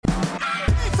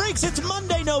Freaks, it's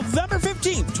Monday, November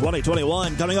 15th,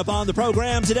 2021. Coming up on the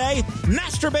program today,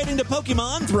 masturbating to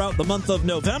Pokemon throughout the month of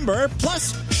November,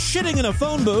 plus shitting in a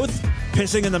phone booth,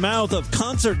 pissing in the mouth of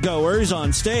concert goers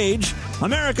on stage,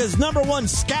 America's #1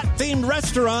 scat-themed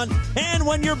restaurant, and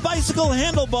when your bicycle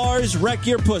handlebars wreck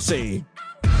your pussy.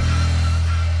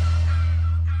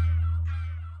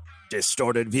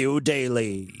 Distorted View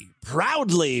Daily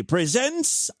proudly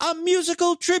presents a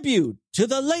musical tribute to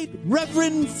the late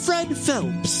Reverend Fred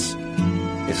Phelps.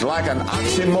 It's like an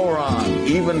oxymoron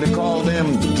even to call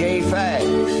them gay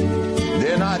fags.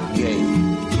 They're not gay.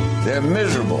 They're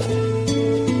miserable.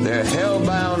 They're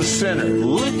hell-bound sinners.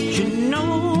 Would you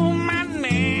know my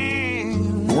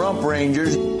name? Rump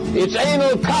rangers. It's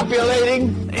anal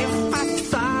copulating. If I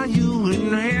saw you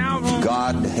in heaven,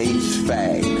 God hates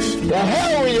fags. The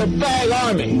hell with your fag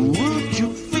army. would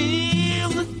you feel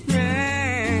the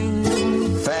pain?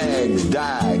 Fags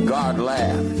die. God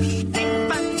laughs.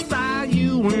 If I saw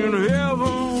you in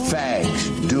heaven,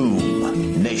 Fags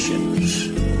doom nations.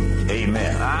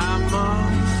 Amen. I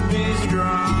must be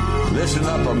strong Listen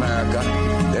up, America.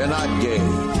 They're not gay.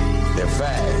 They're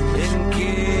fags. and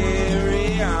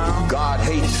carry on. God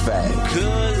hates fags.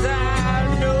 'Cause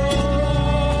I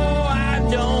know I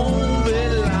don't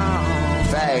belong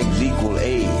Fags equal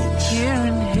AIDS. here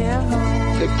in heaven.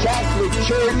 The Catholic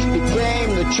Church became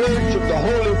the church of the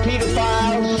holy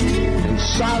pedophiles, and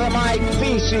sodomite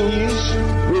feces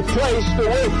replaced the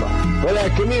wafer for their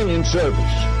communion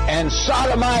service. And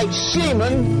sodomite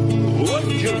semen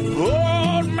Would you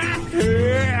hold my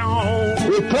hand?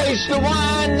 replaced the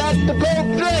wine that the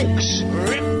Pope drinks.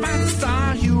 If I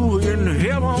saw you in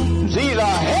heaven, These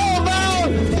are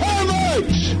hellbound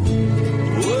perverts.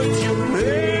 would you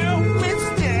help me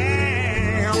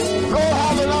stand? Go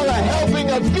have another helping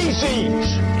of feces.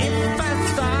 If I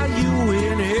saw you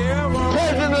in heaven,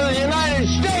 President of the United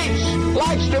States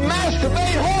likes to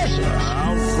masturbate horses.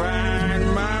 I'll find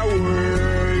my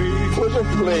way Was a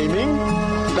flaming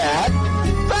fat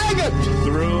faggot.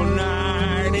 through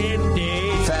night and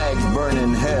day. Fags burn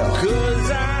in hell.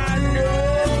 'Cause I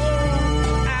know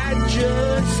I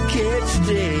just can't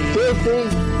stay Filthy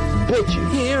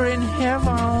bitches. here in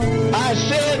heaven. I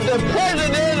said the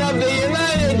President of the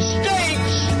United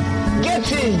States gets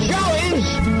his jollies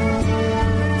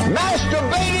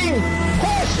masturbating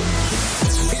horses.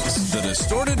 It's the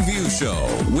Distorted View Show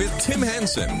with Tim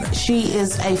Henson. She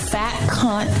is a fat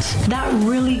cunt. That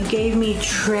really gave me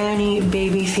tranny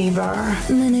baby fever.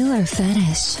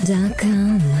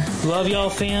 ManureFetish.com. Love y'all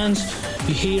fans.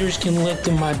 You haters can lick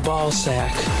in my ball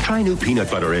sack. Try new peanut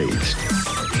butter eggs.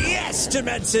 Yes, Tim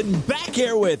Edson back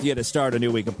here with you to start a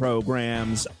new week of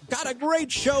programs. Got a great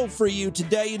show for you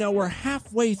today. You know, we're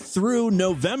halfway through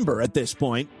November at this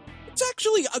point. It's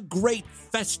actually a great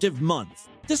festive month.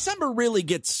 December really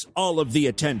gets all of the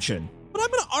attention. But I'm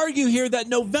going to argue here that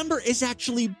November is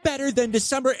actually better than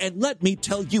December, and let me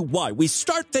tell you why. We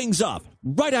start things off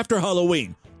right after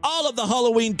Halloween. All of the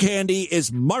Halloween candy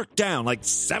is marked down like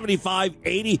 75,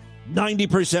 80,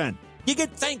 90%. You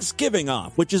get Thanksgiving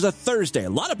off, which is a Thursday. A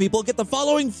lot of people get the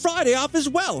following Friday off as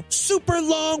well. Super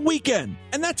long weekend.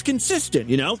 And that's consistent,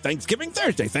 you know, Thanksgiving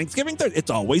Thursday. It's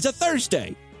always a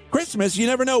Thursday. Christmas, you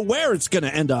never know where it's going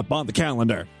to end up on the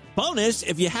calendar. Bonus,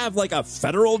 if you have like a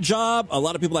federal job, a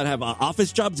lot of people that have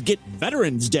office jobs get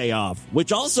Veterans Day off,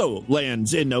 which also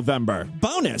lands in November.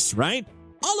 Bonus, right?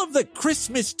 All of the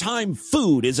Christmas time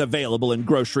food is available in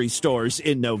grocery stores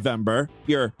in November.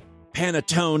 Your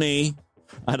panettone,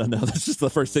 I don't know, that's just the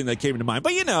first thing that came to mind.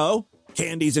 But you know,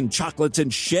 candies and chocolates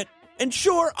and shit. And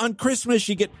sure, on Christmas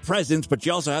you get presents, but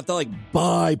you also have to like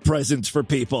buy presents for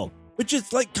people, which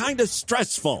is like kind of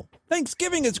stressful.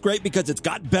 Thanksgiving is great because it's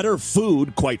got better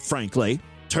food, quite frankly.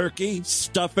 Turkey,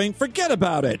 stuffing, forget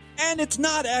about it. And it's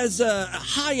not as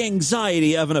high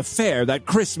anxiety of an affair that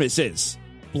Christmas is.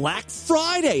 Black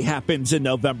Friday happens in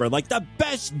November, like the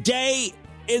best day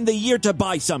in the year to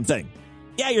buy something.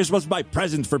 Yeah, you're supposed to buy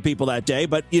presents for people that day,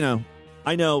 but, you know,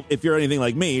 I know if you're anything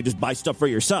like me, you just buy stuff for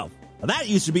yourself. Now, that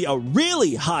used to be a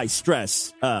really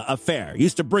high-stress affair.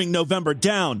 Used to bring November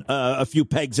down a few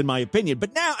pegs, in my opinion.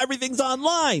 But now everything's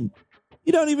online.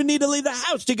 You don't even need to leave the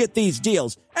house to get these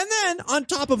deals. And then, on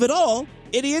top of it all,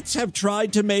 idiots have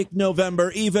tried to make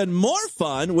November even more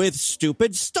fun with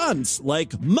stupid stunts like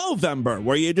Movember,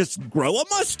 where you just grow a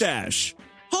mustache.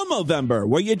 Homovember,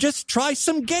 where you just try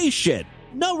some gay shit.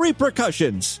 No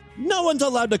repercussions. No one's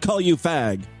allowed to call you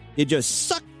fag. You just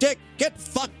suck dick, get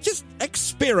fucked, just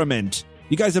experiment.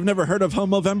 You guys have never heard of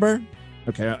Homovember?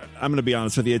 Okay, I'm going to be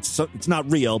honest with you. It's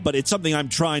not real, but it's something I'm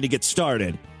trying to get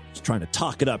started. Just trying to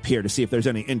talk it up here to see if there's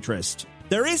any interest.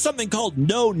 There is something called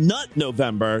No Nut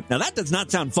November. Now, that does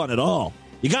not sound fun at all.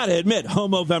 You gotta admit,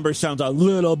 Homovember sounds a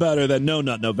little better than No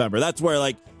Nut November. That's where,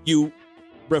 like, you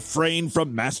refrain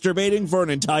from masturbating for an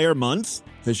entire month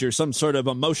because you're some sort of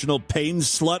emotional pain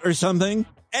slut or something.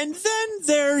 And then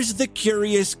there's the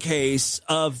curious case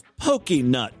of Pokey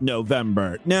Nut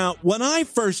November. Now, when I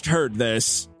first heard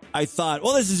this, I thought,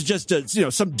 well, this is just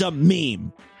some dumb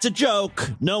meme. It's a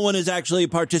joke. No one is actually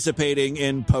participating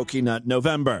in Pokey Nut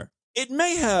November. It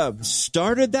may have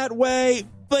started that way,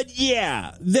 but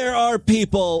yeah, there are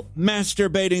people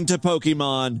masturbating to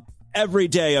Pokemon every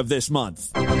day of this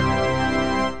month.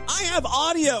 I have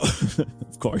audio,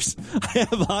 of course, I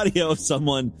have audio of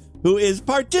someone who is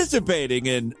participating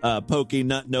in Pokey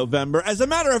Nut November. As a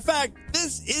matter of fact,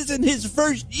 this isn't his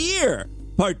first year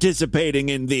participating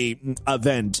in the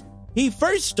event. He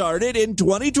first started in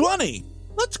 2020.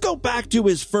 Let's go back to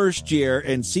his first year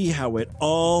and see how it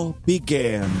all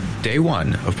began. Day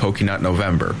 1 of Pokey Nut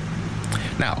November.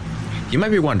 Now, you might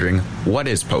be wondering, what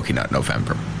is Pokey Nut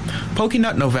November? Pokey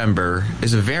Nut November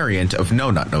is a variant of No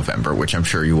Nut November, which I'm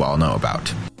sure you all know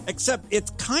about. Except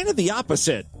it's kind of the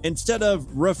opposite. Instead of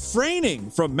refraining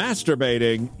from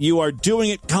masturbating, you are doing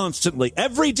it constantly,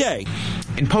 every day.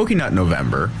 In Pokey Nut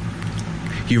November,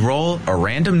 you roll a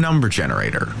random number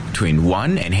generator between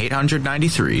 1 and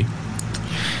 893,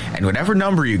 and whatever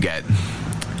number you get,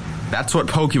 that's what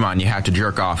Pokemon you have to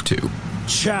jerk off to.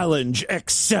 Challenge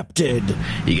accepted.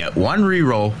 You get one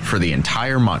reroll for the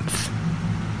entire month.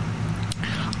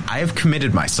 I have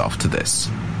committed myself to this.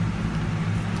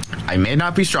 I may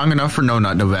not be strong enough for No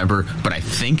Nut November, but I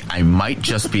think I might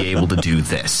just be able to do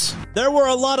this. There were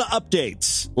a lot of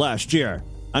updates last year.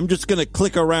 I'm just going to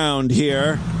click around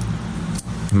here.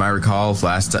 You might recall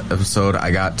last episode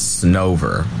I got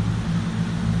Snover.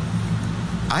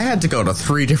 I had to go to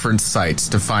 3 different sites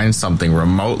to find something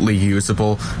remotely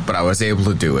usable, but I was able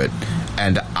to do it.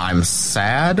 And I'm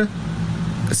sad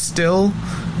still,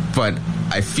 but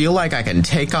I feel like I can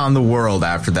take on the world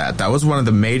after that. That was one of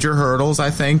the major hurdles, I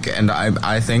think, and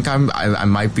I think I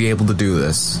might be able to do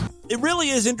this. It really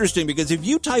is interesting because if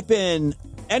you type in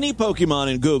any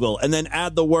Pokemon in Google and then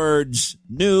add the words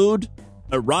nude,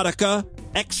 erotica,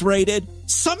 X-rated,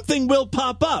 something will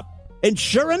pop up. And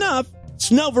sure enough,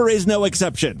 Snover is no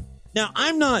exception. Now,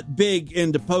 I'm not big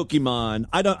into Pokemon.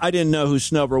 I didn't know who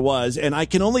Snover was, and I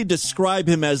can only describe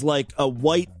him as like a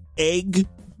white egg,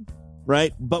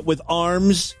 right? But with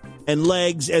arms and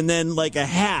legs, and then like a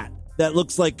hat that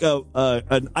looks like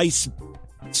an ice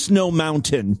snow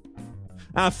mountain.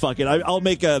 Fuck it. I'll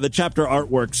make the chapter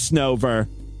artwork Snover.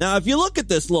 Now, if you look at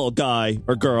this little guy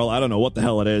or girl, I don't know what the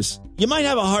hell it is, you might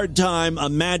have a hard time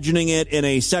imagining it in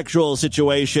a sexual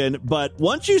situation, but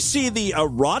once you see the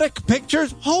erotic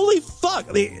pictures, holy fuck,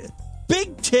 the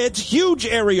big tits, huge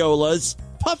areolas,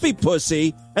 puffy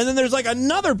pussy, and then there's like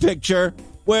another picture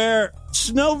where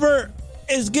Snover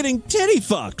is getting titty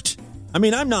fucked. I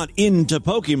mean, I'm not into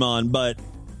Pokemon, but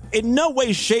in no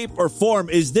way, shape, or form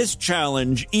is this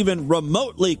challenge even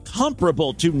remotely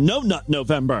comparable to No Nut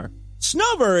November.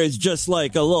 Snover is just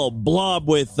like a little blob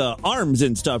with arms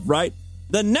and stuff, right?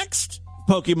 The next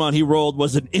Pokemon he rolled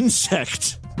was an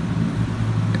insect.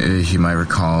 You might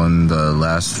recall in the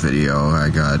last video, I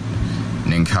got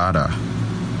Nincada.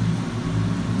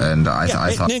 And I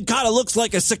thought Nincada looks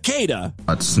like a cicada.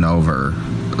 Snover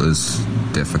was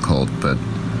difficult, but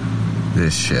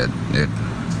this shit, it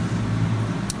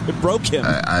broke him.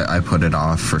 I put it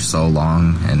off for so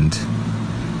long, and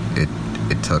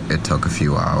it took a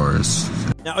few hours.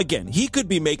 Now, again, he could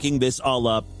be making this all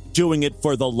up, doing it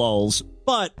for the lulz,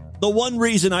 but the one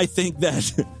reason I think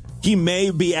that he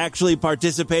may be actually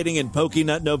participating in Pokey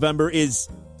Nut November is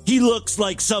he looks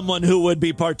like someone who would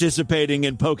be participating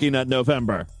in Pokey Nut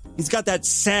November. He's got that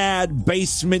sad,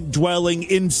 basement-dwelling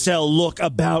incel look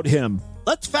about him.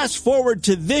 Let's fast forward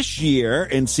to this year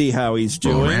and see how he's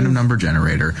doing. Well, a random number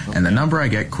generator, and the number I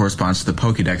get corresponds to the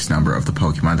Pokédex number of the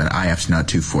Pokemon that I have to nut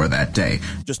to for that day.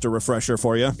 Just a refresher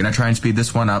for you. Gonna try and speed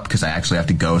this one up because I actually have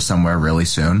to go somewhere really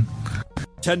soon.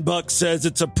 $10 says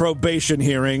it's a probation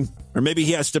hearing, or maybe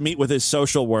he has to meet with his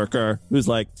social worker, who's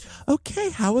like, okay,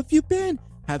 how have you been?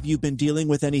 Have you been dealing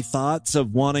with any thoughts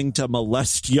of wanting to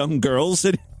molest young girls?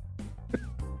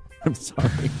 I'm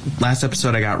sorry. Last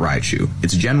episode, I got Raichu.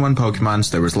 It's a Gen 1 Pokemon,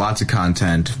 so there was lots of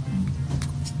content.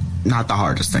 Not the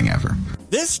hardest thing ever.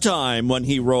 This time, when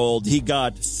he rolled, he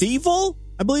got Thievul,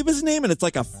 I believe his name, and it's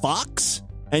like a fox.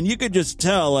 And you could just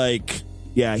tell, like,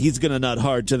 yeah, he's going to nut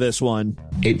hard to this one.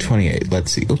 828.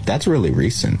 Let's see. Oh, that's really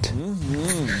recent.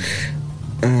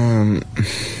 Mm-hmm.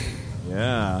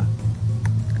 Yeah.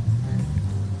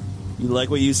 You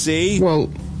like what you see? Well,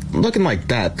 looking like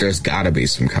that, there's gotta be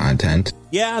some content.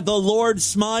 Yeah, the Lord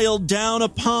smiled down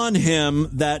upon him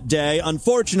that day.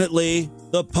 Unfortunately,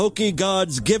 the Poke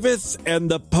Gods giveth and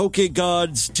the Poke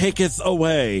Gods taketh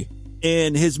away.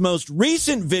 In his most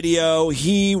recent video,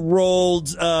 he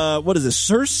rolled, what is it,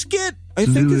 Surskit? I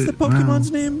think is the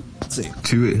Pokemon's name. Let's see.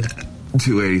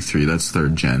 283, that's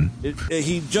 3rd gen.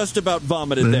 He just about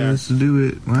vomited there. Let's do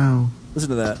it. Wow. Listen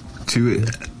to that.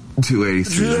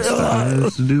 283,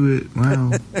 let's do it.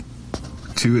 Wow.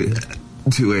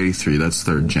 283, that's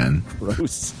 3rd gen.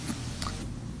 Gross.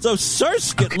 So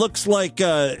Surskit looks like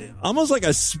almost like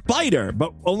a spider,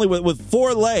 but only with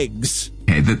 4 legs.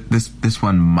 Okay, this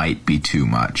one might be too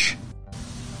much.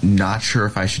 Not sure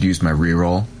if I should use my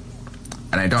reroll.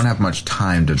 And I don't have much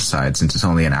time to decide since it's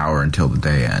only an hour until the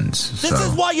day ends. This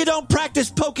is why you don't practice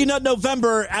Pokenut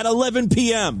November at 11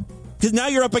 p.m. Because now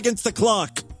you're up against the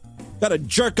clock. Gotta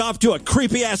jerk off to a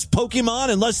creepy-ass Pokemon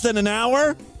in less than an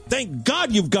hour? Thank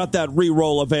God you've got that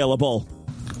reroll available.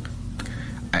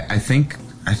 I think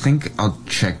I'll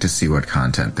check to see what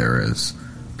content there is.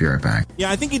 Be right back.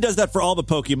 Yeah, I think he does that for all the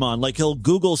Pokemon. Like, he'll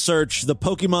Google search the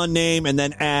Pokemon name and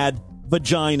then add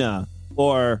vagina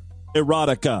or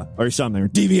erotica or something, or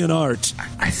DeviantArt.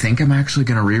 I think I'm actually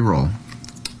going to reroll.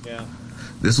 Yeah.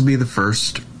 This will be the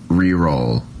first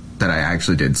reroll that I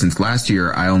actually did. Since last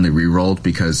year, I only rerolled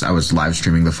because I was live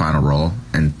streaming the final roll,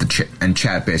 and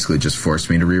chat basically just forced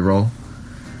me to reroll.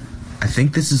 I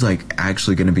think this is like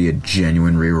actually going to be a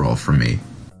genuine reroll for me.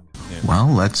 Yeah. Well,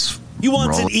 let's. He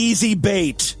wants an easy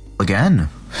bait again. All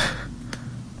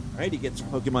right, he gets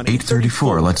Pokemon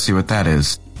 834. Let's see what that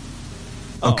is.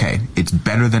 Oh. Okay, it's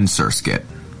better than Surskit.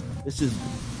 This is...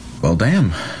 Well,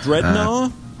 damn.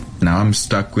 Dreadnought? Now I'm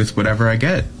stuck with whatever I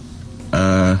get.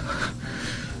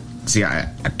 See,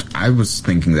 I was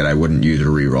thinking that I wouldn't use a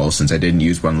reroll since I didn't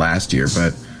use one last year,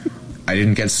 but I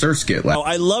didn't get Surskit last. Oh,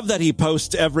 I love that he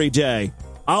posts every day.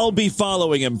 I'll be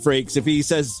following him, freaks, if he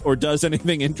says or does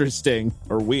anything interesting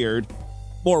or weird.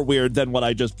 More weird than what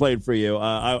I just played for you.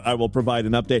 I will provide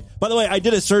an update. By the way, I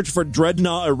did a search for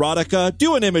Dreadnought Erotica.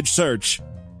 Do an image search.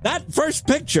 That first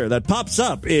picture that pops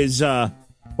up is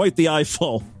quite the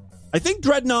eyeful. I think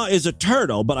Dreadnought is a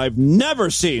turtle, but I've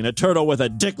never seen a turtle with a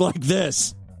dick like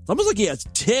this. It's almost like he has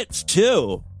tits,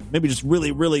 too. Maybe just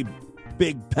really, really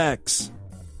big pecs.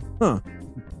 Huh.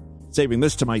 Saving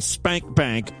this to my spank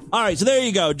bank. All right, so there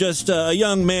you go. Just a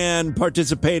young man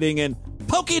participating in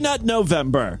Pokenut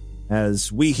November,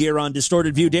 as we here on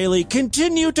Distorted View Daily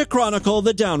continue to chronicle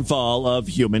the downfall of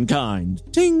humankind.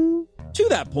 Ting! To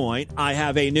that point, I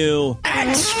have a new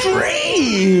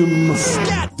extreme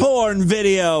scat porn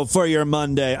video for your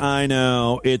Monday. I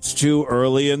know, it's too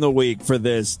early in the week for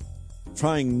this.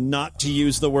 Trying not to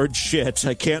use the word shit.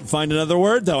 I can't find another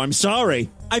word, though. I'm sorry.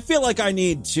 I feel like I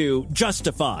need to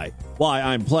justify why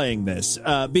I'm playing this.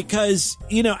 Because,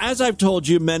 you know, as I've told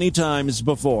you many times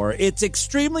before, it's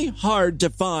extremely hard to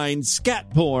find scat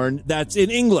porn that's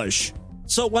in English.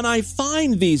 So when I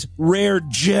find these rare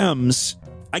gems,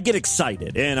 I get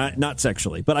excited, and not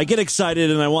sexually, but I get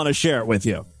excited and I want to share it with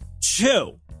you.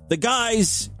 2, the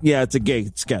guys, yeah, it's a gay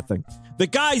scat thing. The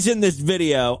guys in this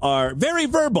video are very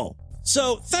verbal.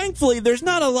 So thankfully, there's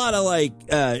not a lot of like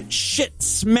shit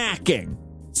smacking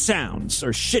sounds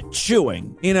or shit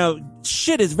chewing. You know,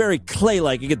 shit is very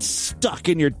clay-like. It gets stuck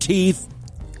in your teeth.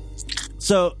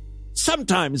 So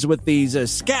sometimes with these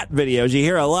scat videos, you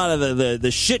hear a lot of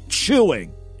the shit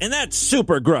chewing. And that's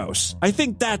super gross. I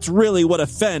think that's really what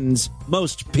offends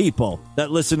most people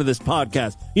that listen to this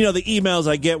podcast. You know, the emails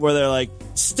I get where they're like,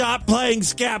 stop playing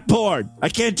scat porn. I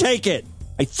can't take it.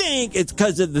 I think it's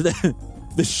because of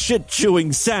the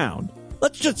shit-chewing sound.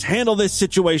 Let's just handle this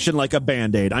situation like a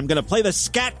Band-Aid. I'm going to play the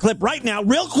scat clip right now,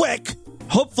 real quick.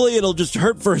 Hopefully it'll just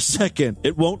hurt for a second.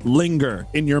 It won't linger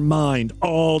in your mind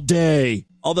all day.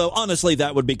 Although, honestly,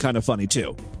 that would be kind of funny,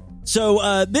 too.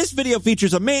 So, this video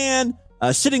features a man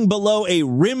sitting below a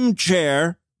rim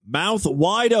chair, mouth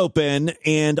wide open,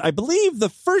 and I believe the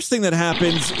first thing that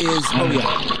happens is,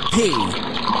 pee.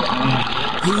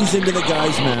 Pees into the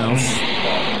guy's mouth.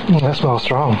 Well, that smells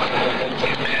strong.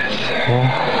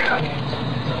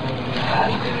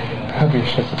 Hope your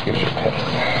shit gives you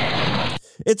piss.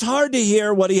 It's hard to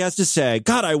hear what he has to say.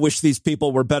 God, I wish these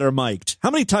people were better mic'd.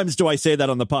 How many times do I say that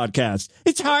on the podcast?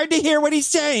 It's hard to hear what he's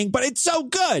saying, but it's so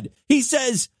good. He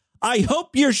says, I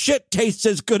hope your shit tastes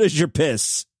as good as your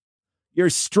piss. Your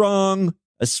strong,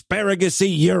 asparagus-y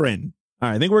urine. All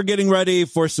right, I think we're getting ready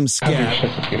for some scat.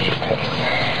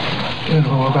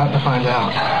 Well, we're about to find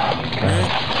out.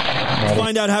 Okay.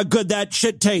 Find out how good that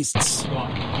shit tastes.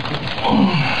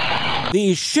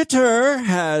 The shitter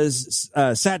has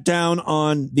sat down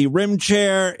on the rim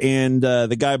chair, and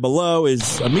the guy below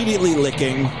is immediately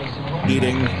licking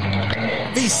eating,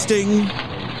 feasting.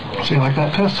 So you like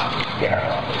that piss? Yeah.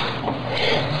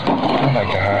 Oh my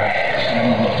God.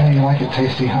 Yeah, you like it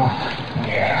tasty, huh?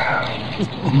 Yeah.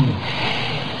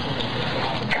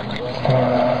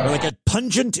 Like a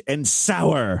pungent and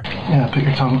sour. Yeah, put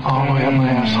your tongue all the way up my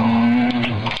asshole.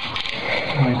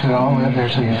 And you put it all the way up there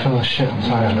so you feel the shit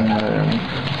inside of it.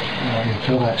 You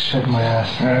feel that shit in my ass.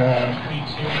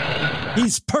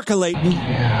 He's percolating.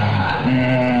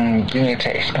 Yeah. Give me a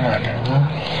taste. Come on. Come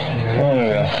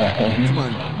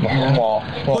on.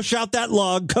 Yeah. Push out that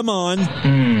log. Come on.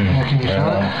 Yeah, can you feel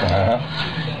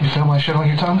it? You feel my shit on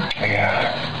your tongue?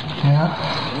 Yeah.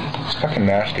 Yeah? It's fucking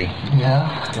nasty.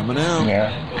 Yeah? Coming out.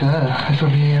 Yeah. Good. This will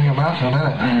be in your mouth in a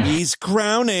minute. He's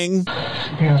crowning.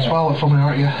 You're gonna swallow it for me,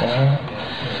 aren't you?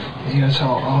 You're gonna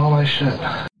swallow all my shit.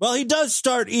 Well, he does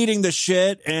start eating the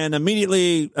shit and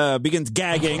immediately begins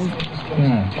gagging.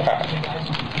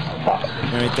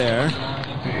 Right there.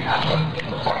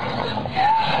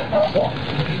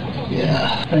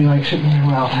 Yeah. How do you like shit in your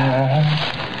mouth?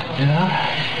 Yeah?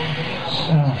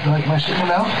 You like my shit in your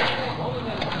mouth?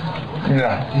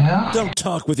 Yeah? Don't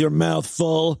talk with your mouth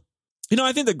full. You know,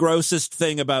 I think the grossest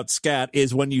thing about scat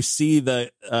is when you see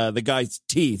the guy's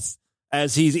teeth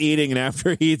as he's eating and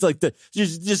after he eats, like the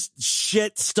just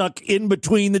shit stuck in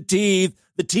between the teeth.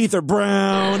 The teeth are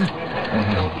brown.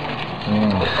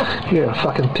 You're a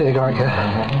fucking pig, aren't you?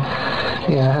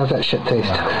 Yeah, how's that shit taste?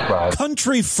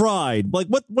 Country fried. Like,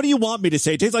 what do you want me to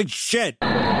say? It tastes like shit.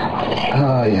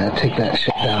 Oh, yeah, take that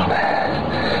shit down.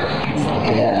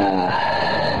 Yeah.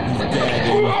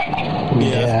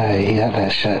 Yeah, you got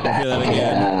that shit. Hear that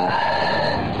again.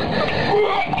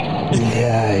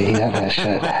 Yeah, you got that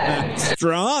shit.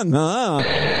 Strong, huh?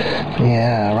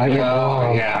 Yeah, right here.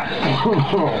 Oh, yeah.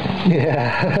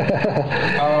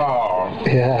 Yeah. Oh.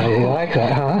 Yeah, you like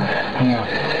that, huh? Yeah.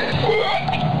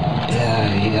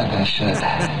 Yeah, you got that shit.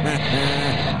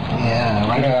 Yeah,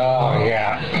 right here. Oh,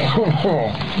 yeah.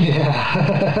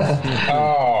 Yeah.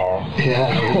 Oh.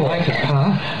 Yeah, you like it,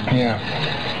 huh? Yeah.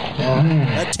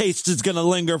 That taste is going to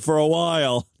linger for a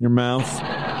while. Your mouth.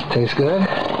 Tastes good?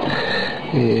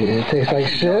 It tastes like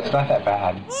shit? It's not that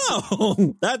bad.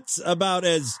 Oh, that's about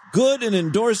as good an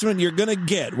endorsement you're going to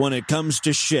get when it comes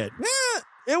to shit.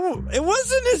 It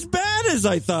wasn't as bad as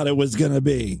I thought it was going to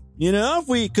be. You know, if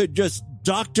we could just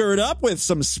doctor it up with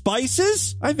some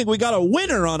spices, I think we got a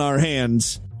winner on our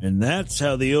hands. And that's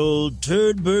how the old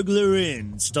Turd Burglar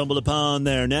Inn stumbled upon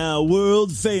their now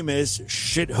world-famous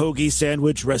shit hoagie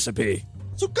sandwich recipe.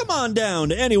 So come on down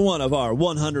to any one of our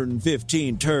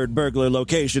 115 Turd Burglar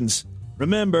locations.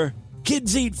 Remember,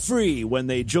 kids eat free when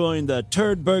they join the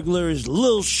Turd Burglars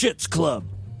Lil Shits Club.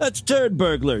 That's Turd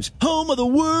Burglars, home of the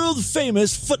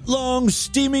world-famous foot-long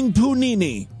steaming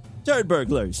punini. Turd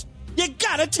Burglars, you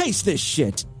gotta taste this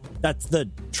shit. That's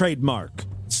the trademark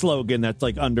slogan that's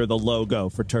like under the logo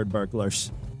for Turd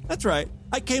Burglars. That's right.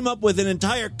 I came up with an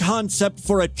entire concept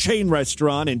for a chain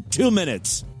restaurant in 2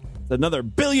 minutes. It's another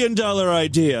 $1 billion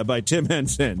idea by Tim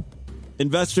Henson.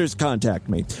 Investors contact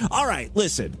me. All right,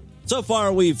 listen. So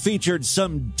far, we've featured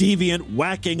some deviant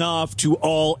whacking off to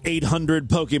all 800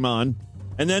 Pokemon,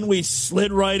 and then we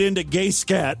slid right into gay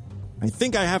scat. I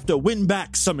think I have to win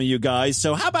back some of you guys,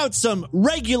 so how about some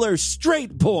regular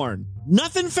straight porn?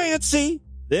 Nothing fancy.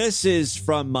 This is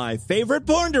from my favorite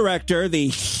porn director, the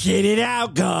shit it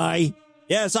out guy.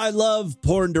 Yes, I love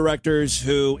porn directors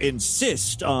who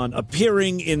insist on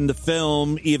appearing in the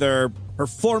film, either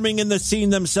performing in the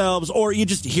scene themselves, or you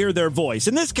just hear their voice.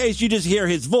 In this case, you just hear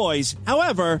his voice.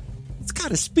 However, it's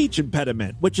got a speech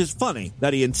impediment, which is funny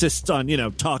that he insists on,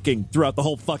 talking throughout the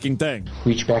whole fucking thing.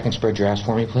 Reach back and spread your ass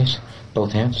for me, please.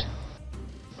 Both hands.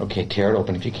 Okay, tear it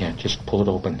open if you can. Just pull it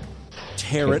open.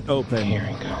 Tear it open. Here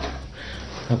we go.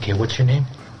 Okay, what's your name?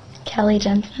 Kelly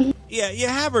Jensen. Yeah, you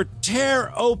have her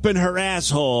tear open her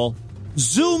asshole,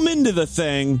 zoom into the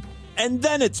thing, and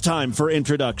then it's time for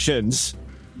introductions.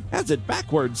 Has it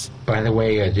backwards. By the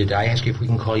way, did I ask you if we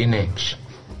can call you names?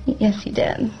 Yes, you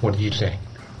did. What did you say?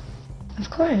 Of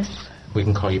course. We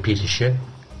can call you piece of shit?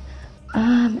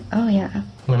 Oh yeah.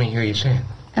 Let me hear you say it.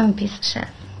 I'm a piece of shit.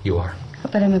 You are.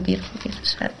 But I'm a beautiful piece of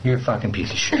shit. You're a fucking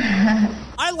piece of shit.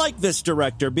 I like this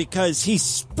director because he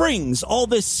springs all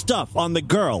this stuff on the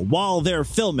girl while they're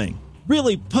filming.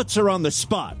 Really puts her on the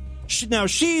spot. Now,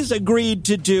 she's agreed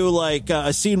to do like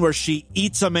a scene where she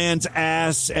eats a man's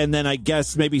ass and then I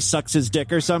guess maybe sucks his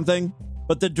dick or something.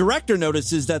 But the director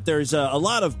notices that there's a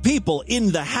lot of people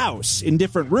in the house in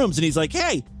different rooms. And he's like,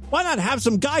 hey, why not have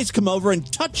some guys come over and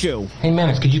touch you? Hey,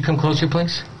 Mannix, could you come closer,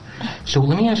 please? So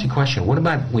let me ask you a question. What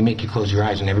about we make you close your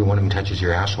eyes and every one of them touches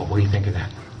your asshole? What do you think of that?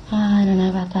 I don't know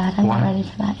about that. I'm not ready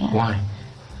for that yet. Why?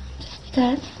 Just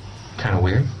because. Kind of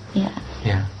weird. Yeah.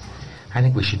 Yeah. I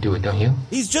think we should do it, don't you?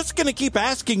 He's just going to keep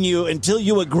asking you until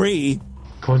you agree.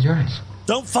 Close your eyes.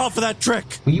 Don't fall for that trick.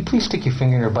 Will you please stick your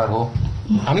finger in your butthole?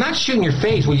 I'm not shooting your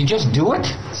face. Will you just do it?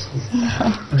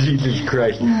 No. Jesus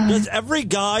Christ. No. Does every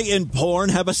guy in porn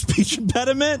have a speech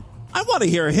impediment? I want to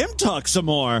hear him talk some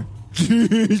more.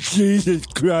 Jesus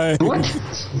Christ. What?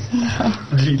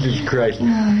 No. Jesus Christ.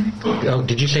 No. Oh,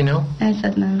 did you say no? I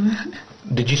said no.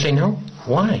 Did you say no?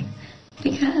 Why?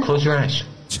 Because. Close your eyes.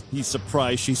 He's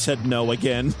surprised she said no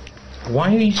again.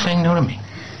 Why are you saying no to me?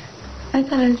 I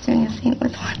thought I was doing a scene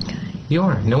with one guy. You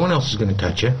are. No one else is going to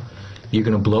touch you. You're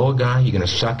going to blow a guy. You're going to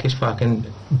suck his fucking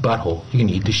butthole. You're going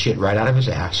to eat the shit right out of his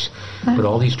ass. But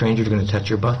all these strangers are going to touch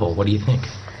your butthole. What do you think?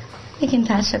 They can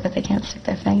touch it, but they can't stick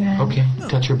their finger in. Okay.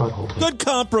 Touch your butthole, please. Good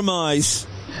compromise.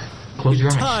 Close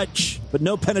your eyes. Touch, but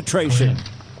no penetration.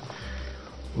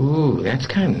 Ooh, that's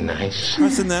kind of nice.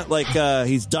 Pressing that like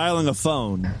he's dialing a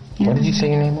phone. Yeah. What did you say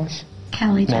your name was?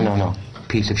 Callie. No.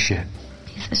 Piece of shit.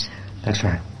 Piece of shit. That's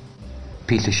right.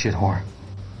 Piece of shit whore.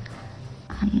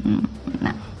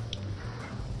 No.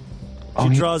 She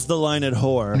draws the line at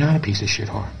whore. You're not a piece of shit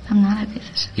whore. I'm not a piece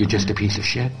of shit. You're just a piece of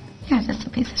shit. Yeah, just a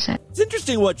piece of shit. It's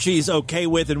interesting what she's okay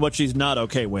with and what she's not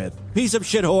okay with. Piece of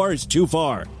shit whore is too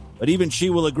far. But even she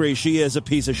will agree she is a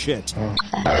piece of shit.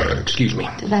 Excuse me.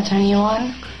 Does that turn you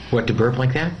on? What, to burp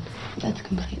like that? That's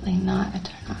completely not a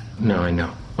turn on. No, I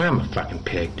know. Well, I'm a fucking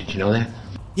pig. Did you know that?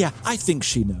 Yeah, I think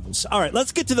she knows. All right,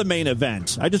 let's get to the main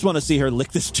event. I just want to see her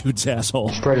lick this dude's asshole.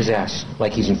 Spread his ass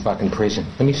like he's in fucking prison.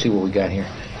 Let me see what we got here.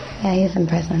 Yeah, he's in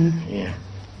prison. Yeah.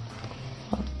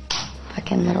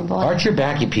 Fucking little boy. Arch your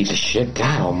back, you piece of shit.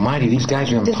 God almighty, these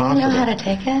guys are impossible. Does he know how to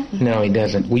take it? No, he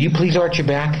doesn't. Will you please arch your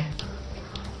back?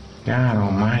 God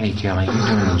almighty, Kelly, you're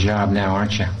doing the job now,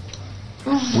 aren't you?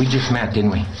 We just met, didn't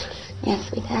we?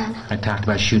 Yes, we did. I talked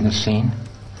about shooting a scene.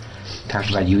 Talked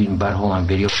about you eating butthole on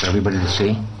video for everybody to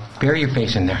see. Bury your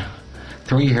face in there.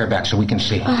 Throw your hair back so we can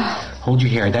see. Hold your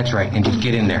hair, that's right, and just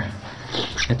get in there.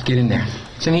 Let's get in there.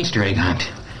 It's an Easter egg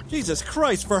hunt. Jesus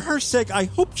Christ, for her sake, I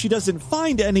hope she doesn't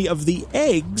find any of the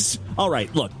eggs. All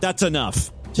right, look, that's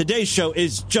enough. Today's show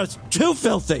is just too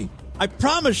filthy. I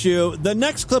promise you, the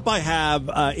next clip I have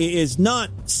is not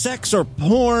sex or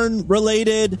porn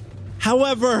related.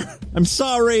 However, I'm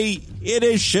sorry, it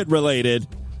is shit related.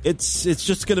 It's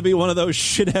just going to be one of those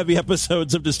shit-heavy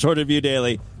episodes of Distorted View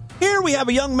Daily. Here we have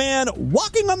a young man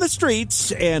walking on the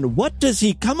streets, and what does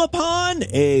he come upon?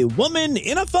 A woman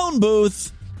in a phone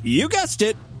booth. You guessed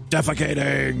it,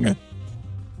 defecating.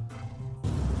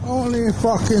 Only in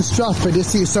fucking Stratford you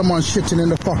see someone shitting in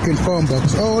the fucking phone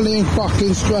box. Only in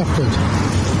fucking Stratford.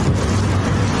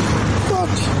 What?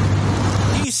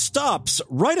 He stops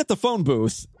right at the phone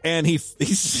booth, and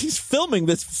he's filming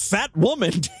this fat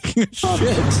woman taking a shit.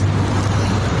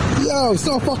 Yo, it's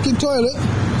not a fucking toilet.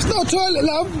 It's not a toilet,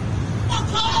 love.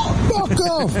 Fuck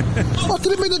off! How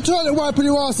can it be the toilet wiping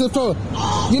your ass in the toilet?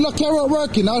 You look here at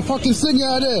working, I'll fucking sing you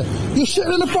out there. You're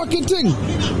shitting in the fucking thing.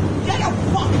 Get the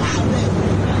fuck out of there!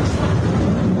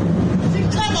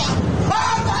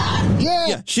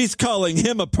 Yeah, she's calling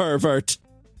him a pervert.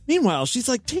 Meanwhile, she's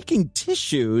like taking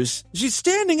tissues. She's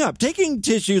standing up, taking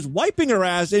tissues, wiping her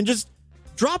ass, and just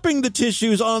dropping the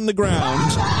tissues on the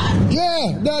ground.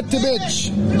 Yeah, dirty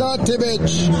bitch. Dirty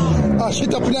bitch. I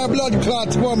shit up in her blood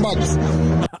clot, one box.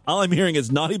 All I'm hearing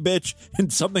is naughty bitch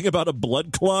and something about a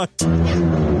blood clot.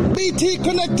 BT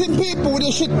connecting people with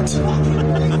the shit.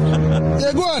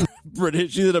 Yeah, go on.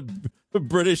 British, she's in a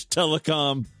British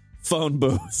telecom phone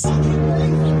booth.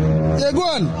 Yeah, go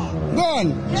on. Go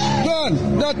on. Go on.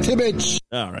 Dirty bitch.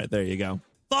 All right, there you go.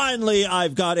 Finally,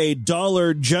 I've got a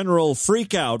Dollar General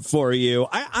freakout for you.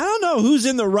 I don't know who's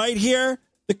in the right here.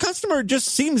 The customer just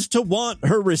seems to want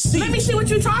her receipt. Let me see what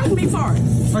you charged me for.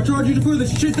 I charged you for the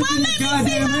shit that's in your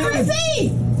goddamn hand.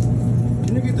 Receipt.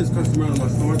 Can you get this customer out of my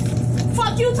store?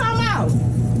 Fuck you talking about?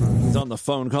 He's on the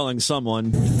phone calling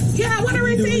someone. Yeah, I want a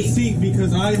receipt.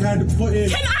 Because I had to put in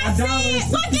Can I see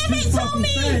it? But give it to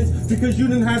me. Because you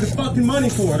didn't have the fucking money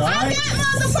for it, all right? I got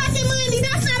motherfucking money.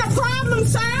 That's not a problem,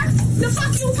 sir. The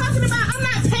fuck you talking about? I'm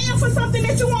not paying for something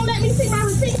that you won't let me see my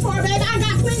receipt for, baby. I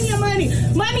got plenty of money.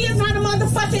 Money is not a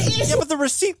motherfucking issue. Yeah, but the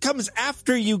receipt comes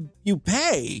after you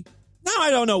pay. Now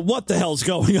I don't know what the hell's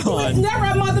going on. It's never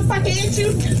a motherfucking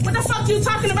issue. What the fuck you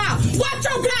talking about? Watch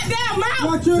your goddamn mouth.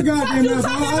 Watch your goddamn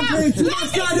mouth. Let me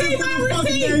see my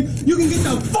receipt. You can get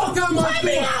the fuck out of my store. Put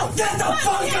me out. Get the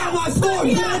fuck out of my store,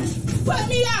 bitch. Put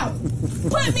me out.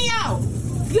 Put me out.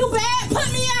 You bad?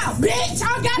 Put me out, bitch.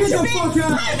 I got you, bitch. Fuck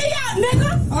out. Put me out,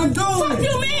 nigga. I'm going. Fuck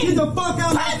you mean? Get the fuck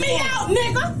out. Put me out,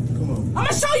 nigga. Come on. I'm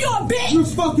gonna show you a bitch. You're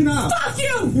fucking out. Fuck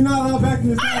you. You're not allowed back in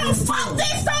this I don't fuck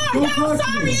this store. y'all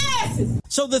sorry asses.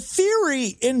 So the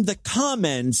theory in the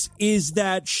comments is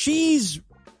that she's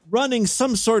running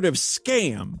some sort of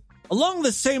scam along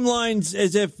the same lines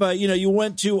as if, you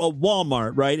went to a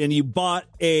Walmart, right? And you bought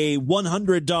a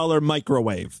 $100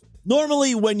 microwave.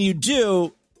 Normally when you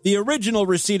do, the original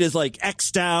receipt is like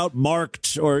X'd out,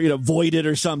 marked, or, voided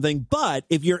or something. But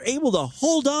if you're able to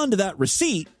hold on to that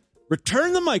receipt,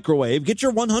 return the microwave, get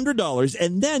your $100,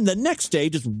 and then the next day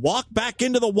just walk back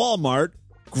into the Walmart,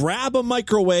 grab a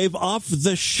microwave off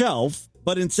the shelf,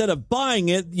 but instead of buying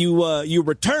it, you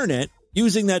return it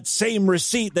using that same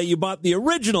receipt that you bought the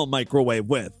original microwave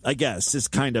with, I guess, is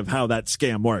kind of how that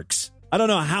scam works. I don't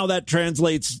know how that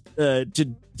translates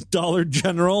to Dollar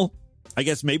General. I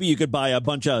guess maybe you could buy a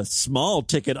bunch of small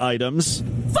ticket items.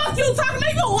 Fuck you talking to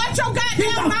me. You watch your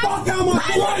goddamn mouth. Fuck out my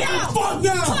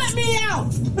Put me out. Put me out.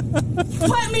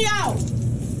 Put me out.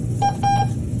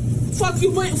 Fuck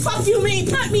you mean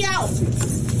put me out.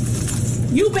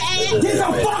 You bad. Get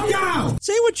the fuck out.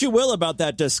 Say what you will about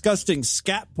that disgusting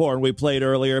scat porn we played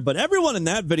earlier, but everyone in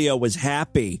that video was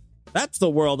happy. That's the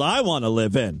world I want to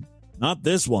live in. Not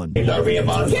this one. Give me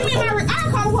my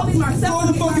I'll call the police myself. Call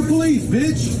the fucking police,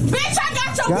 bitch. Bitch, I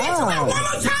got your bitch. You got one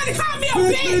more time to call me a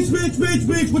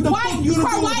bitch. What the fuck you doing?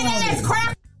 White ass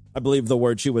crap. I believe the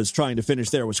word she was trying to finish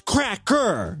there was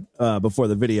cracker before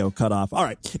the video cut off. All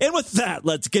right. And with that,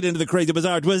 let's get into the crazy,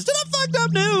 bizarre twist of the fucked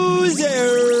up news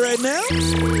right now.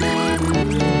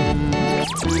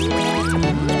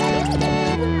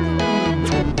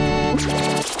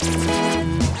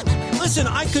 Listen,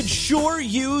 I could sure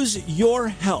use your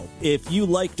help. If you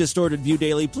like Distorted View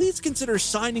Daily, please consider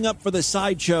signing up for the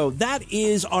Sideshow. That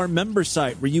is our member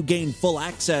site where you gain full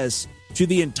access to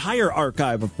the entire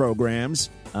archive of programs,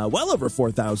 well over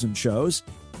 4,000 shows.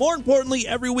 More importantly,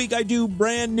 every week I do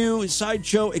brand new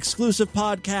Sideshow exclusive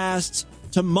podcasts.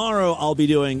 Tomorrow I'll be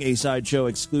doing a Sideshow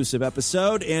exclusive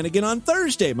episode, and again on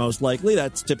Thursday, most likely.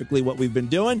 That's typically what we've been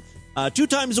doing. 2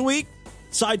 times a week.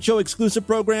 Sideshow exclusive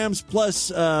programs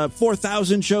plus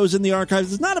 4,000 shows in the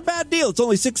archives. It's not a bad deal. It's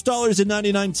only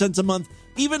 $6.99 a month,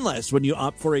 even less when you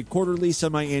opt for a quarterly,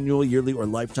 semi-annual, yearly, or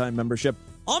lifetime membership.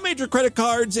 All major credit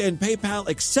cards and PayPal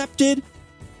accepted.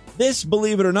 This,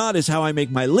 believe it or not, is how I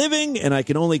make my living, and I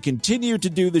can only continue to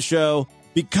do the show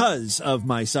because of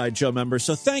my Sideshow members.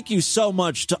 So thank you so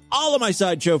much to all of my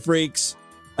Sideshow freaks.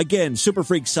 Again,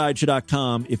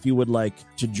 superfreaksideshow.com if you would like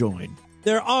to join.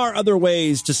 There are other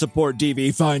ways to support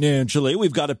DV financially.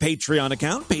 We've got a Patreon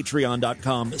account,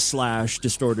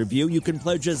 patreon.com/distortedview. You can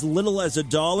pledge as little as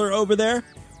 $1 over there.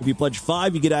 If you pledge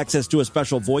 $5, you get access to a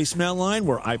special voicemail line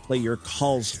where I play your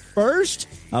calls first.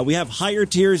 We have higher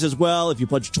tiers as well. If you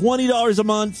pledge $20 a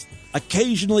month,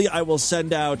 occasionally I will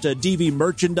send out DV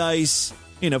merchandise,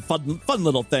 fun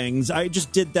little things. I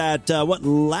just did that,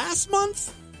 last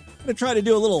month? I'm going to try to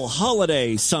do a little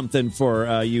holiday something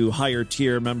for you higher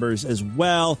tier members as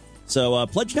well. So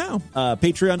pledge now.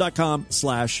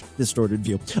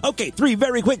 Patreon.com/distortedview. Okay, 3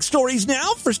 very quick stories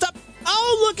now. First up,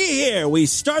 looky here. We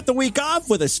start the week off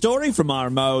with a story from our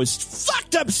most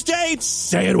fucked up state.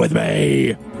 Say it with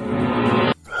me.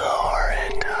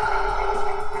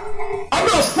 I'm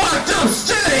the fucked up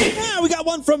state. Yeah, we got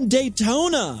one from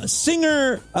Daytona.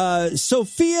 Singer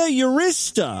Sophia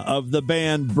Urista of the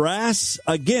band Brass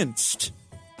Against.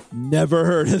 Never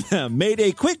heard of them. Made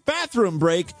a quick bathroom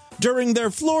break during their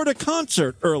Florida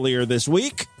concert earlier this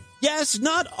week. Yes,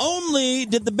 not only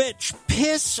did the bitch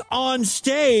piss on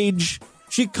stage,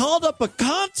 she called up a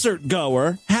concert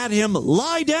goer, had him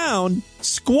lie down,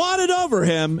 squatted over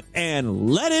him, and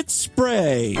let it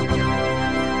spray.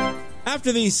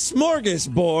 After the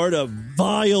smorgasbord of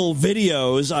vile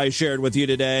videos I shared with you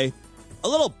today, a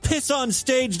little piss on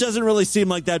stage doesn't really seem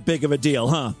like that big of a deal,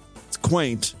 huh? It's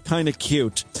quaint, kind of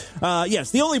cute. Yes,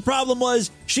 the only problem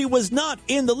was she was not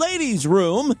in the ladies'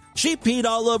 room. She peed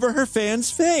all over her fan's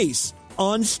face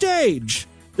on stage.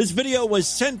 This video was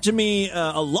sent to me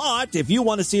a lot. If you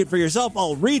want to see it for yourself,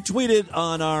 I'll retweet it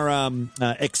on our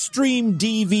Extreme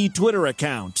DV Twitter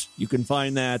account. You can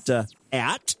find that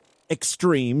at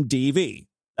Extreme DV.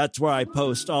 That's where I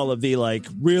post all of the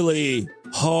really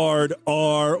hard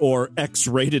R or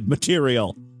X-rated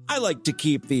material. I like to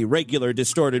keep the regular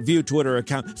Distorted View Twitter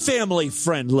account family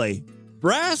friendly.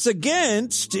 Brass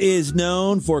Against is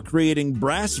known for creating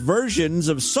brass versions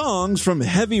of songs from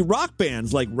heavy rock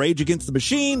bands like Rage Against the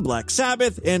Machine, Black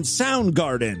Sabbath, and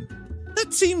Soundgarden.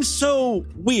 That seems so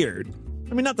weird.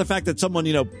 I mean, not the fact that someone,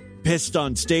 pissed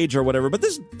on stage or whatever, but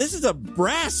this is a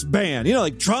brass band,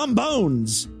 like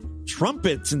trombones,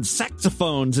 trumpets, and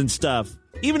saxophones and stuff.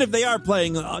 Even if they are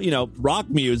playing, rock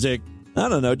music, I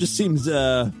don't know, it just seems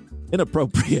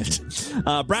Inappropriate.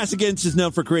 Brass Against is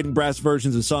known for creating brass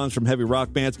versions of songs from heavy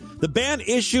rock bands. The band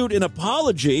issued an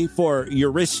apology for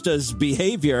Eurista's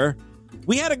behavior.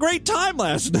 We had a great time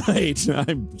last night.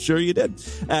 I'm sure you did.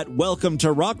 At Welcome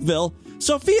to Rockville,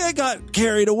 Sophia got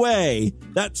carried away.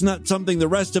 That's not something the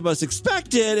rest of us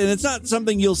expected, and it's not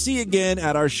something you'll see again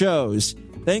at our shows.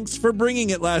 Thanks for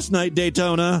bringing it last night,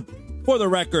 Daytona. For the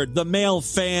record, the male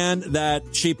fan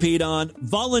that she peed on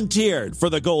volunteered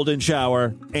for the golden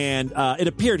shower, and it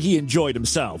appeared he enjoyed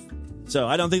himself. So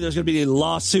I don't think there's going to be any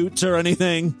lawsuits or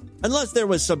anything. Unless there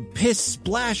was some piss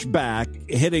splashback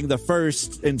hitting the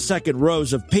first and second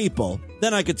rows of people,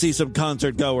 then I could see some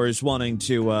concert goers wanting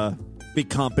to be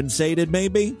compensated,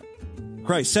 maybe.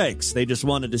 Christ's sakes, they just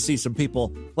wanted to see some people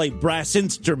play brass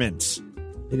instruments.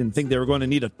 They didn't think they were going to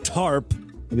need a tarp.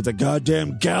 Like it's a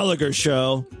goddamn Gallagher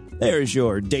show. There's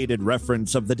your dated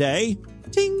reference of the day.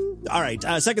 Ting! All right,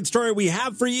 second story we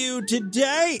have for you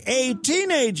today. A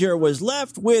teenager was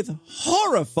left with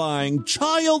horrifying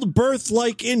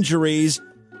childbirth-like injuries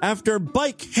after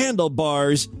bike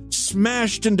handlebars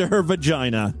smashed into her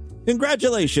vagina.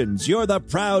 Congratulations, you're the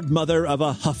proud mother of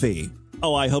a Huffy.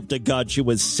 Oh, I hope to God she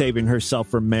was saving herself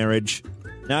for marriage.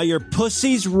 Now your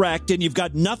pussy's wrecked and you've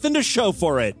got nothing to show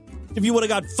for it. If you would have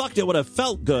got fucked, it would have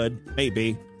felt good,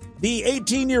 maybe. The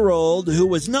 18-year-old, who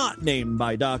was not named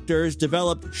by doctors,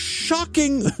 developed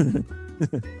shocking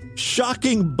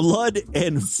blood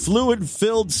and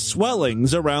fluid-filled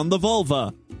swellings around the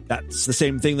vulva. That's the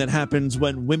same thing that happens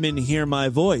when women hear my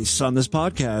voice on this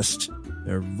podcast.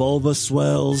 Their vulva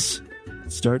swells,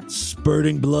 start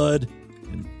spurting blood,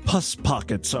 and pus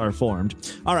pockets are formed.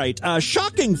 All right,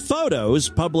 shocking photos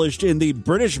published in the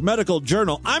British Medical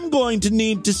Journal. I'm going to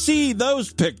need to see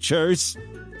those pictures.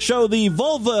 Show the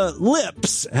vulva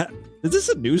lips. Is this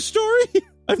a news story?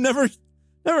 I've never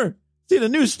seen a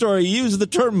news story use the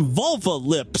term vulva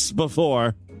lips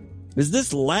before. Is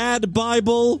this Lad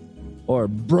Bible or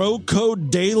Bro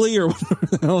Code Daily or whatever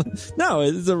the hell? No,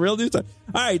 it's a real news story.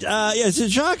 All right, yes,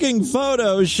 shocking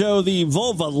photos show the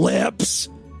vulva lips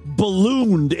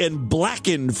ballooned and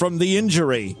blackened from the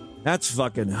injury. That's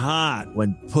fucking hot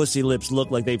when pussy lips look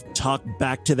like they've talked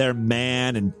back to their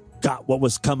man and got what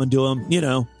was coming to him. You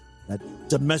know, that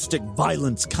domestic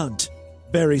violence cunt.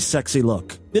 Very sexy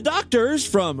look. The doctors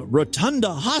from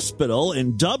Rotunda Hospital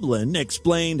in Dublin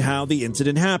explained how the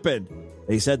incident happened.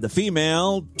 They said the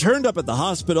female turned up at the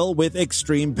hospital with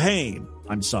extreme pain.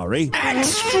 I'm sorry.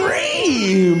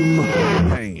 Extreme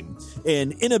pain.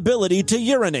 An inability to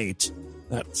urinate.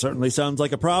 That certainly sounds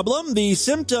like a problem. The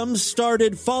symptoms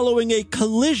started following a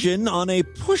collision on a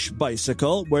push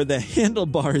bicycle where the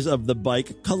handlebars of the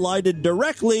bike collided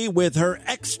directly with her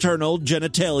external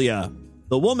genitalia.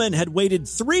 The woman had waited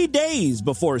 3 days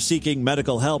before seeking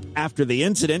medical help after the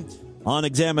incident. On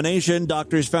examination,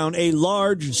 doctors found a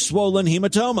large swollen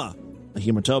hematoma. A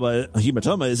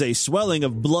hematoma is a swelling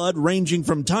of blood ranging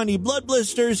from tiny blood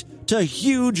blisters to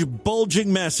huge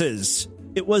bulging messes.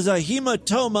 It was a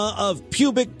hematoma of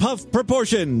pubic puff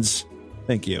proportions.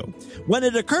 Thank you. When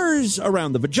it occurs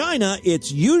around the vagina,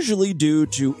 it's usually due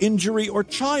to injury or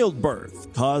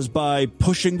childbirth caused by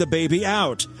pushing the baby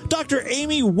out. Dr.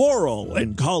 Amy Worrell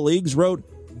and colleagues wrote,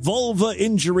 vulva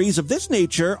injuries of this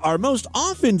nature are most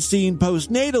often seen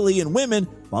postnatally in women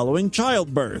following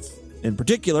childbirth, in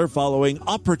particular following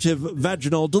operative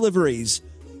vaginal deliveries.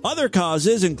 Other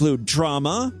causes include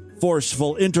trauma,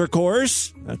 forceful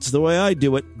intercourse, that's the way I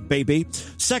do it, baby.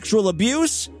 Sexual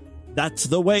abuse, that's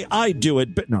the way I do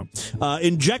it, but no.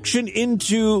 Injection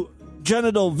into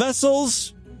genital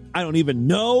vessels, I don't even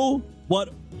know what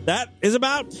that is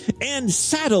about. And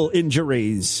saddle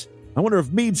injuries. I wonder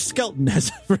if Meade Skelton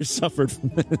has ever suffered from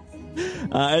this.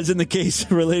 As in the case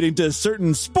relating to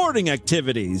certain sporting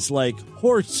activities like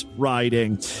horse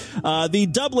riding. The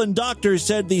Dublin doctor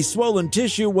said the swollen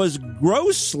tissue was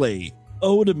grossly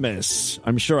oedemous.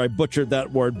 I'm sure I butchered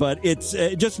that word, but it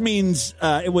just means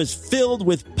it was filled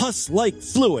with pus-like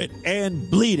fluid and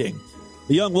bleeding.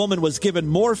 The young woman was given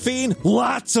morphine,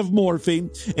 lots of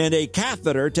morphine, and a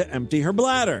catheter to empty her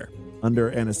bladder.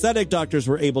 Under anesthetic, doctors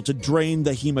were able to drain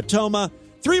the hematoma.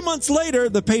 3 months later,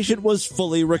 the patient was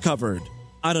fully recovered.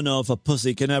 I don't know if a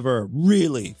pussy can ever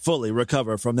really fully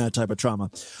recover from that type of trauma.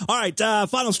 All right,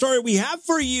 final story we have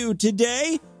for you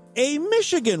today. A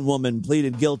Michigan woman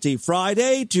pleaded guilty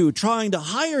Friday to trying to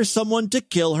hire someone to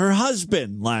kill her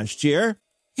husband last year.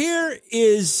 Here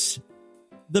is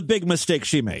the big mistake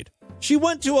she made. She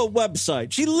went to a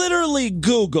website. She literally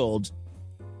Googled,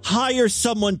 hire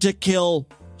someone to kill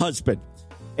husband.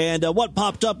 And what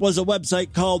popped up was a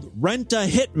website called Rent a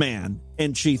Hitman.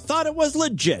 And she thought it was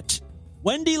legit.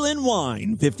 Wendy Lynn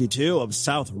Wine, 52, of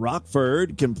South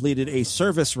Rockford, completed a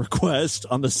service request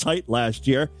on the site last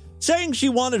year, saying she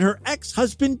wanted her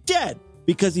ex-husband dead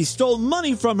because he stole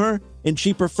money from her and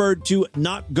she preferred to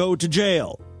not go to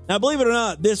jail. Now, believe it or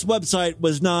not, this website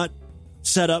was not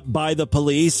set up by the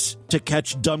police to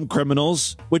catch dumb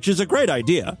criminals, which is a great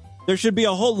idea. There should be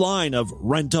a whole line of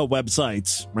rent-a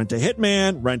websites. Rent a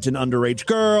hitman, rent an underage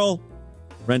girl,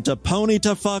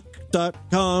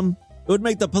 rentaponytofuck.com. It would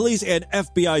make the police and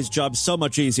FBI's job so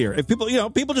much easier. If people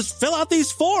just fill out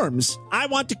these forms. I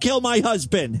want to kill my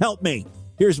husband. Help me.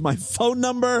 Here's my phone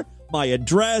number, my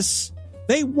address.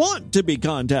 They want to be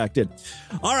contacted.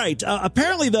 All right.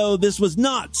 Apparently, though, this was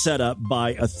not set up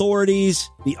by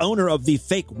authorities. The owner of the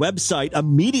fake website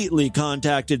immediately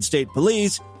contacted state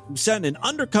police, who sent an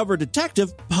undercover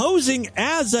detective posing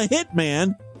as a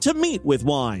hitman to meet with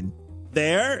Wine.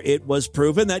 There, it was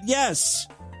proven that, yes,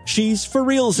 she's for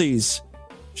realsies.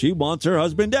 She wants her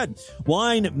husband dead.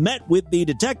 Wine met with the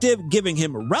detective, giving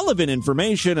him relevant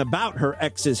information about her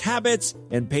ex's habits,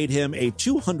 and paid him a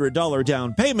 $200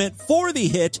 down payment for the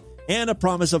hit and a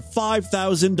promise of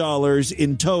 $5,000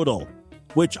 in total,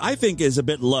 which I think is a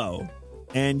bit low.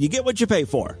 And you get what you pay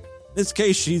for. In this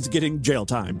case, she's getting jail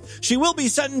time. She will be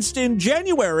sentenced in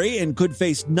January and could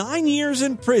face 9 years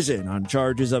in prison on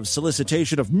charges of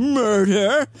solicitation of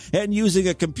murder and using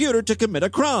a computer to commit a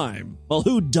crime. Well,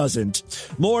 who doesn't?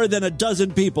 More than a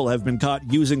dozen people have been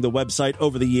caught using the website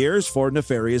over the years for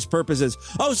nefarious purposes.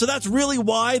 Oh, so that's really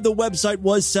why the website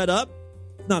was set up?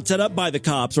 Not set up by the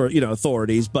cops or,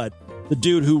 authorities, but the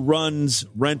dude who runs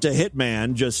Rent a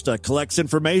Hitman just collects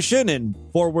information and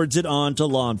forwards it on to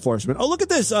law enforcement. Oh, look at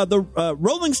this. The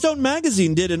Rolling Stone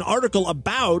magazine did an article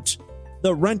about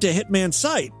the Rent a Hitman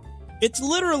site. It's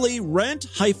literally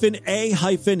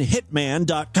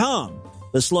rent-a-hitman.com.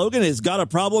 The slogan is, got a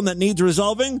problem that needs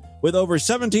resolving? With over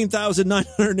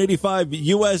 17,985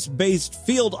 U.S.-based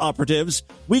field operatives,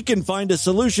 we can find a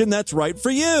solution that's right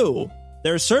for you.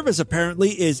 Their service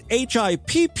apparently is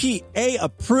HIPPA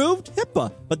approved,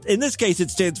 HIPAA, but in this case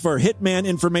it stands for Hitman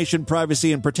Information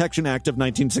Privacy and Protection Act of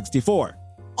 1964.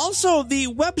 Also, the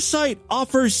website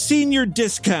offers senior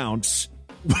discounts,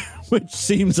 which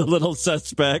seems a little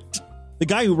suspect. The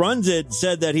guy who runs it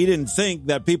said that he didn't think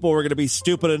that people were going to be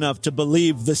stupid enough to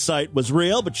believe the site was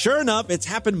real, but sure enough, it's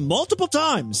happened multiple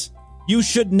times. You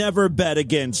should never bet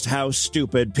against how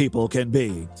stupid people can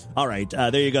be. All right,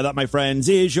 there you go. That, my friends,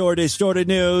 is your Distorted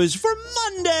News for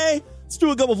Monday. Let's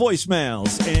do a couple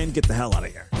voicemails and get the hell out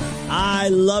of here. I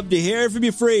love to hear from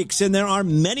you freaks, and there are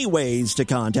many ways to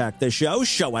contact the show.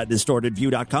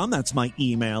 show@distortedview.com. That's my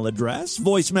email address.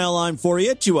 Voicemail line for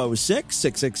you,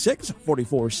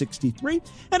 206-666-4463.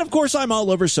 And, of course, I'm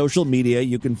all over social media.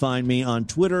 You can find me on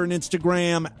Twitter and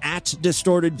Instagram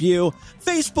 @DistortedView,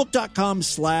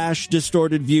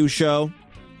 Facebook.com/DistortedViewShow.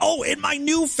 Oh, and my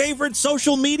new favorite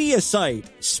social media site,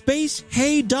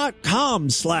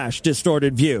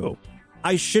 SpaceHey.com/DistortedView.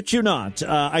 I shit you not.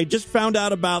 I just found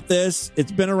out about this.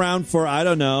 It's been around for, I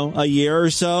don't know, a year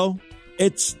or so.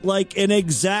 It's like an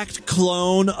exact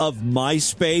clone of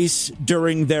MySpace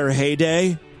during their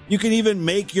heyday. You can even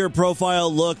make your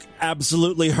profile look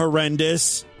absolutely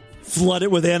horrendous, flood it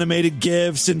with animated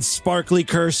GIFs and sparkly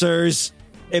cursors.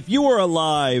 If you were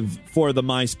alive for the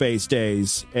MySpace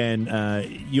days and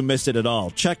you missed it at all,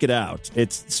 check it out.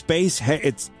 It's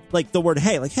it's like the word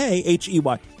hey, like hey,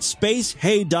 H-E-Y,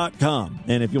 spacehey.com.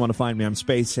 And if you want to find me, I'm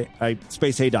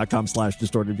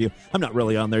spacehey.com/distortedview. I'm not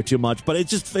really on there too much, but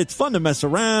it's fun to mess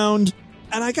around.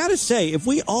 And I gotta say, if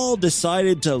we all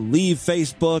decided to leave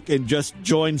Facebook and just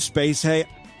join SpaceHey,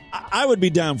 I would be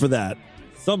down for that.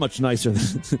 So much nicer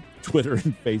than Twitter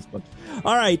and Facebook.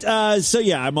 All right, so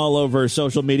yeah, I'm all over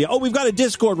social media. Oh, we've got a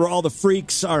Discord where all the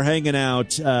freaks are hanging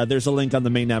out. There's a link on the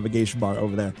main navigation bar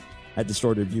over there at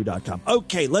distortedview.com.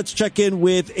 Okay, let's check in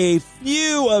with a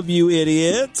few of you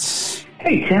idiots.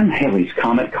 Hey, Tim, Haley's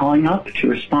Comet calling up to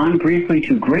respond briefly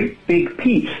to Great Big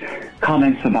Pete's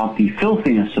comments about the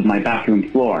filthiness of my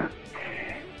bathroom floor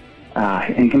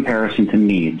in comparison to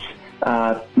Mead's.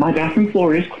 My bathroom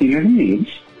floor is cleaner than Mead's,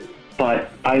 but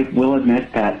I will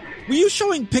admit that... Were you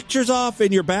showing pictures off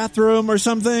in your bathroom or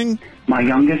something? My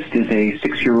youngest is a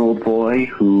 6-year-old boy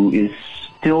who is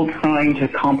still trying to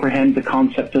comprehend the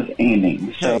concept of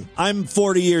aiming. So, hey, I'm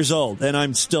 40 years old, and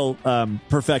I'm still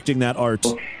perfecting that art.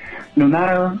 No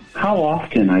matter how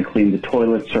often I clean the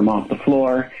toilets or mop the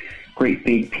floor, Great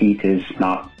Big Pete is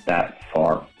not that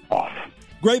far off.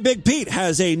 Great Big Pete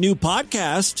has a new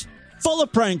podcast full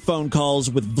of prank phone calls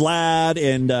with Vlad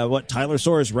and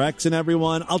Tylosaurus Rex and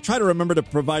everyone. I'll try to remember to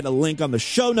provide a link on the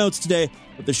show notes today,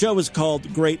 but the show is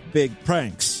called Great Big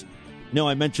Pranks. No,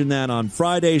 I mentioned that on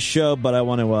Friday's show, but I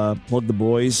want to plug the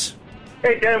boys.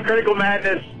 Hey, Tim, Critical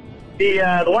Madness.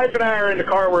 The wife and I are in the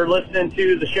car. We're listening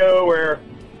to the show where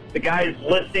the guy's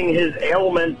listing his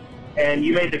ailments, and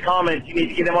you made the comment you need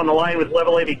to get him on the line with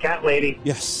Level Lady Cat Lady.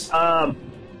 Yes.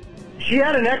 She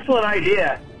had an excellent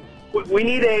idea. We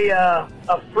need a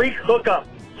freak hookup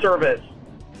service,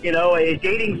 a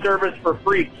dating service for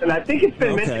freaks. And I think it's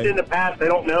been mentioned in the past. I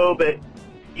don't know, but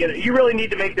you really need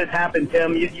to make this happen,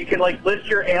 Tim. You can list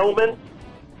your ailments,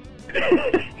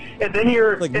 and then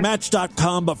your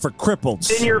Match.com, but for cripples.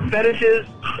 Then your fetishes,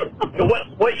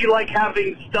 what you like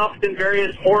having stuffed in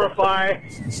various horrify,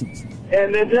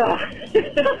 and then I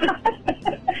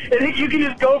think you can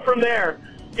just go from there.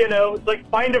 It's like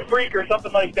Find a Freak or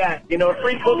something like that. A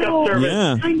freak hookup service.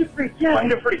 Yeah. Find a Freak, yeah.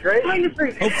 Find a Freak, right? Find a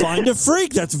Freak. Oh, Find a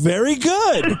Freak. That's very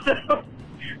good.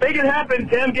 Make it happen,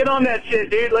 Tim. Get on that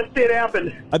shit, dude. Let's see it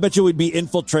happen. I bet you we'd be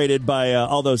infiltrated by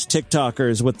all those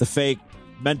TikTokers with the fake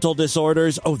mental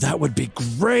disorders. Oh, that would be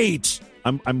great.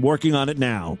 I'm working on it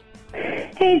now.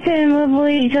 Hey, Tim,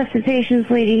 lovely Justifications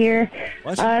lady here.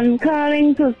 What? I'm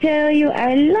calling to tell you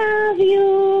I love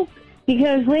you.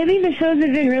 Because lately the shows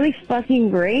have been really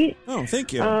fucking great. Oh,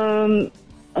 thank you. Sometimes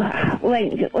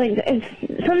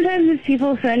it's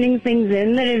people sending things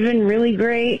in that have been really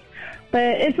great, but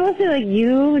it's mostly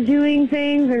you doing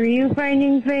things or you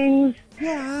finding things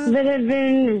that have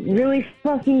been really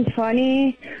fucking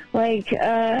funny.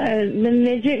 The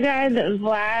midget guy that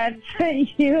Vlad sent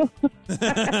you.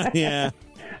 Yeah.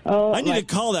 Oh, I need to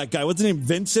call that guy. What's his name?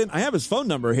 Vincent? I have his phone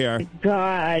number here.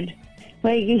 God.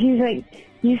 He's like,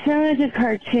 you sound like a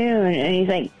cartoon. And he's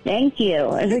like, thank you.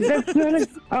 I was like, that's not a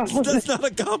compliment. That's not a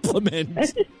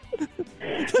compliment.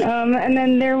 And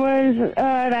then there was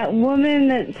that woman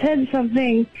that said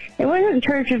something. It wasn't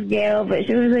Church of Gale, but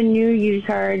she was a new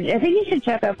U-Tard. I think you should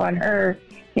check up on her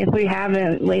if we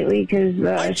haven't lately. Because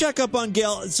I check up on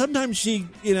Gail. Sometimes she,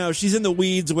 she's in the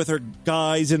weeds with her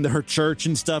guys in her church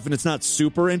and stuff, and it's not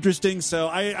super interesting. So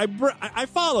I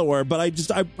follow her, but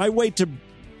I wait to...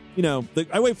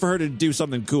 I wait for her to do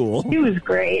something cool. She was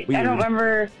great. Weird. I don't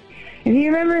remember. If you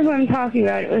remember who I'm talking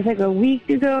about, it was a week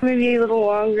ago, maybe a little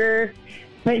longer.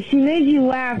 But she made you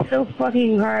laugh so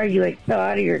fucking hard you fell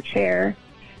out of your chair.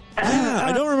 Yeah,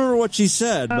 I don't remember what she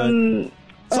said,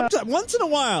 but once in a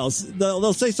while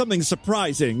they'll say something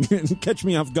surprising and catch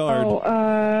me off guard.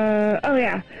 Oh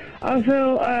yeah.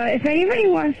 Also, if anybody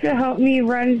wants to help me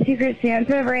run Secret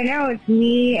Santa, right now it's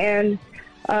me and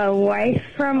a wife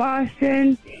from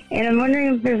Austin, and I'm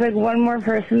wondering if there's one more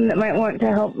person that might want to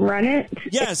help run it.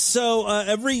 Yes, so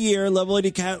every year Level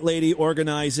Lady Cat Lady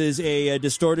organizes a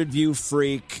Distorted View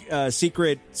Freak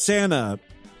Secret Santa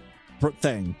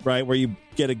thing, right, where you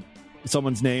get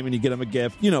someone's name and you get them a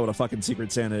gift. You know what a fucking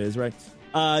Secret Santa is, right?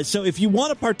 So if you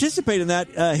want to participate in that,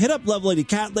 hit up Level Lady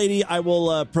Cat Lady. I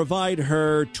will provide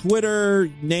her Twitter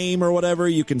name or whatever.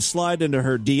 You can slide into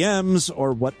her DMs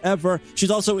or whatever.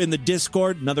 She's also in the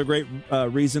Discord. Another great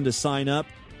reason to sign up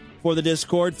for the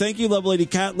Discord. Thank you, Level Lady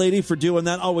Cat Lady, for doing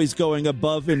that. Always going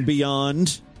above and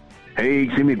beyond. Hey,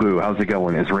 Jimmy Glue, how's it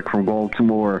going? It's Rick from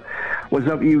Baltimore. What's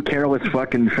up, you careless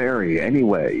fucking fairy?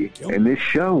 Anyway, in this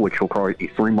show, which will probably be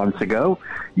 3 months ago,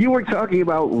 you were talking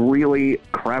about really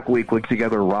crappily put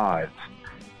together rides.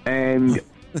 And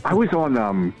I was on,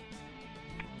 I'm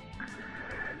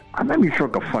not even sure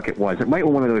what the fuck it was. It might be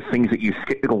one of those things that you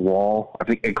stick to the wall. I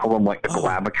think they call them the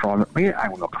Glabotron. I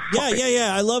don't know what the fuck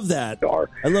Yeah. I love that.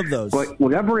 I love those. But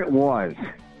whatever it was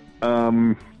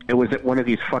at one of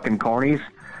these fucking carnies.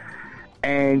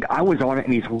 And I was on it,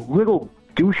 and these little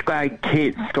douchebag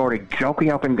kids started jumping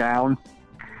up and down,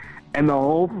 and the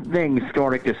whole thing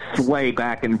started to sway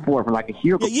back and forth. And I could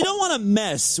hear. Yeah, you don't want to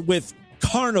mess with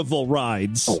carnival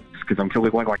rides. Oh, because I'm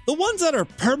totally going like the ones that are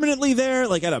permanently there,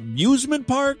 like at amusement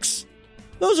parks.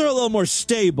 Those are a little more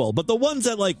stable, but the ones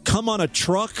that come on a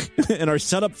truck and are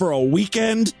set up for a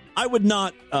weekend, I would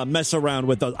not mess around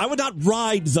with those. I would not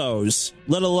ride those,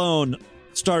 let alone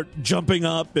start jumping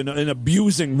up and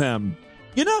abusing them.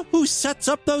 You know who sets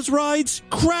up those rides?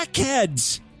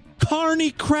 Crackheads.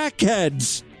 Carny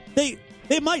crackheads. They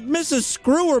might miss a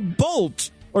screw or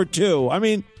bolt or two. I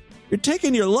mean, you're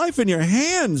taking your life in your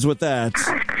hands with that.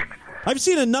 I've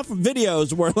seen enough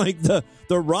videos where the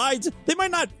rides, they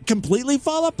might not completely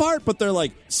fall apart, but they're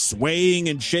swaying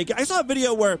and shaking. I saw a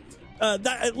video where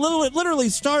it literally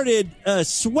started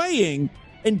swaying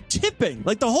and tipping.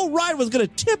 The whole ride was going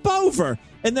to tip over.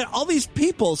 And then all these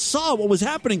people saw what was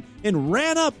happening and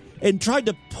ran up and tried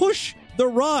to push the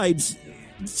rides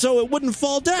so it wouldn't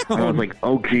fall down. I was like,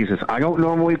 oh, Jesus, I don't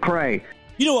normally pray.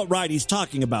 You know what ride he's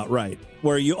talking about, right?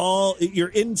 Where you're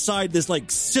inside this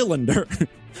cylinder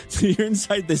You're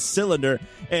inside this cylinder,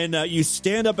 and you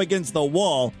stand up against the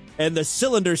wall, and the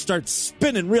cylinder starts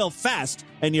spinning real fast,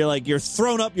 and you're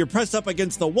thrown up, you're pressed up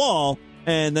against the wall,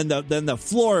 and then the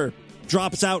floor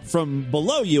drops out from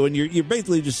below you, and you're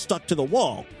basically just stuck to the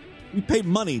wall. We paid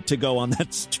money to go on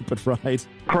that stupid ride.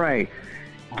 Pray,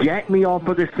 get me off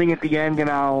of this thing at the end, and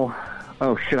I'll...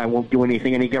 Oh, shit, I won't do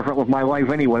anything any different with my life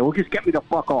anyway. Well, just get me the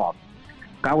fuck off.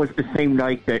 That was the same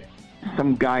night that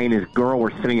some guy and his girl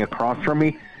were sitting across from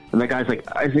me, and the guy's like,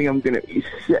 I think I'm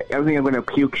gonna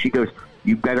puke. She goes,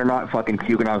 you better not fucking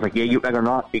puke. And I was like, yeah, you better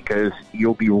not, because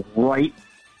you'll be right.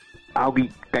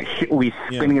 That shit will be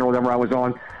spinning or whatever I was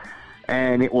on,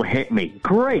 and it will hit me.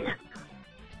 Great.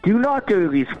 Do not do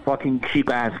these fucking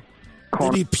cheap-ass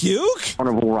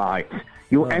carnival rides.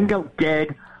 You'll end up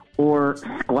dead or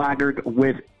splattered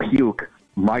with puke.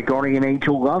 My guardian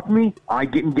angel loved me. I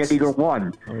didn't get either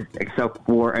one, except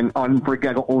for an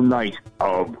unforgettable night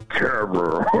of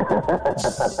terror.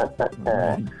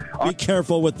 Be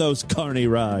careful with those carny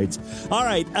rides. All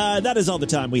right, that is all the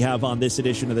time we have on this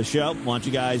edition of the show. Want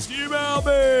you guys to email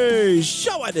me,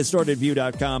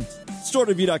 show@distortedview.com.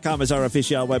 Distortedview.com is our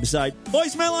official website.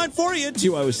 Voicemail line for you,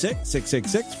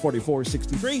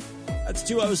 206-666-4463. That's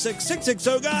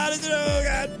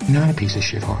 206-660-God. You're not a piece of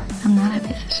shit, whore. I'm not a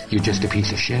piece of shit. You're just a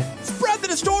piece of shit. Spread the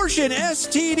distortion,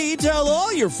 STD. Tell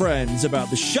all your friends about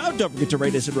the show. Don't forget to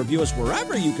rate us and review us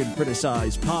wherever you can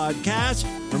criticize podcasts.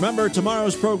 Remember,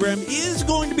 tomorrow's program is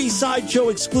going to be Sideshow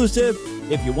exclusive.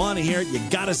 If you want to hear it, you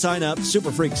got to sign up.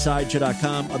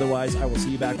 Superfreaksideshow.com. Otherwise, I will see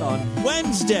you back on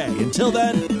Wednesday. Until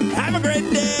then, have a great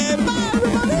day. Bye,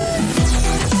 everybody.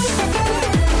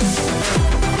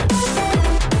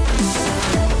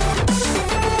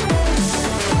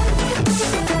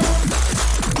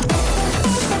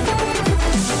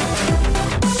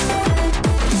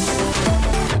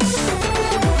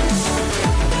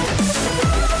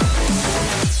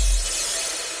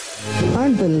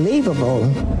 Unbelievable.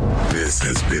 This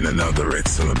has been another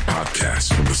excellent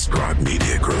podcast from the Scribe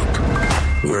Media Group.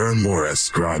 Learn more at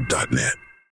scribe.net.